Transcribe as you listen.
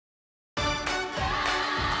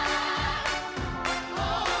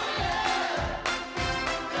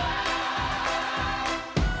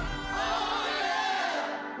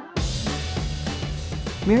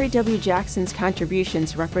Mary W. Jackson's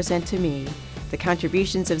contributions represent to me the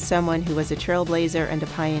contributions of someone who was a trailblazer and a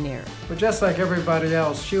pioneer. But just like everybody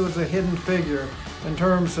else, she was a hidden figure in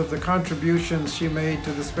terms of the contributions she made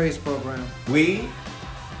to the space program. We,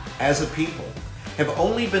 as a people, have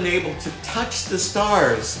only been able to touch the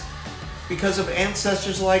stars because of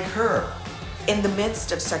ancestors like her. In the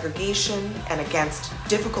midst of segregation and against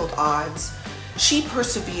difficult odds, she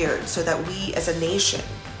persevered so that we as a nation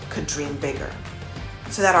could dream bigger,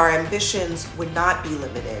 so that our ambitions would not be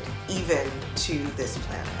limited even to this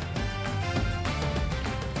planet.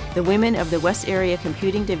 The women of the West Area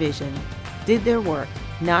Computing Division did their work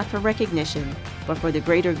not for recognition, but for the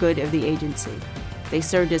greater good of the agency. They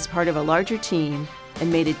served as part of a larger team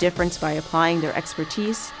and made a difference by applying their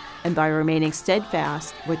expertise and by remaining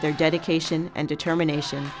steadfast with their dedication and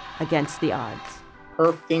determination against the odds.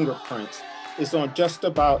 Her fingerprint is on just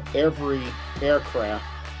about every aircraft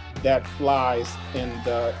that flies in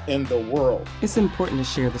the world. It's important to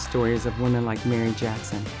share the stories of women like Mary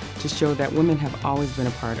Jackson to show that women have always been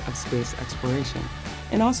a part of space exploration,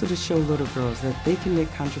 and also to show little girls that they can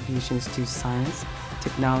make contributions to science,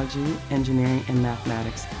 technology, engineering, and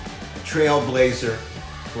mathematics. A trailblazer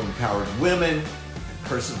who empowered women and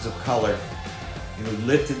persons of color and who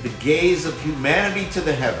lifted the gaze of humanity to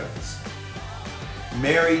the heavens.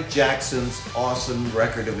 Mary Jackson's awesome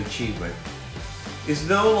record of achievement is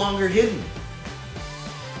no longer hidden,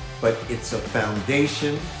 but it's a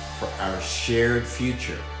foundation for our shared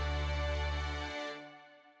future.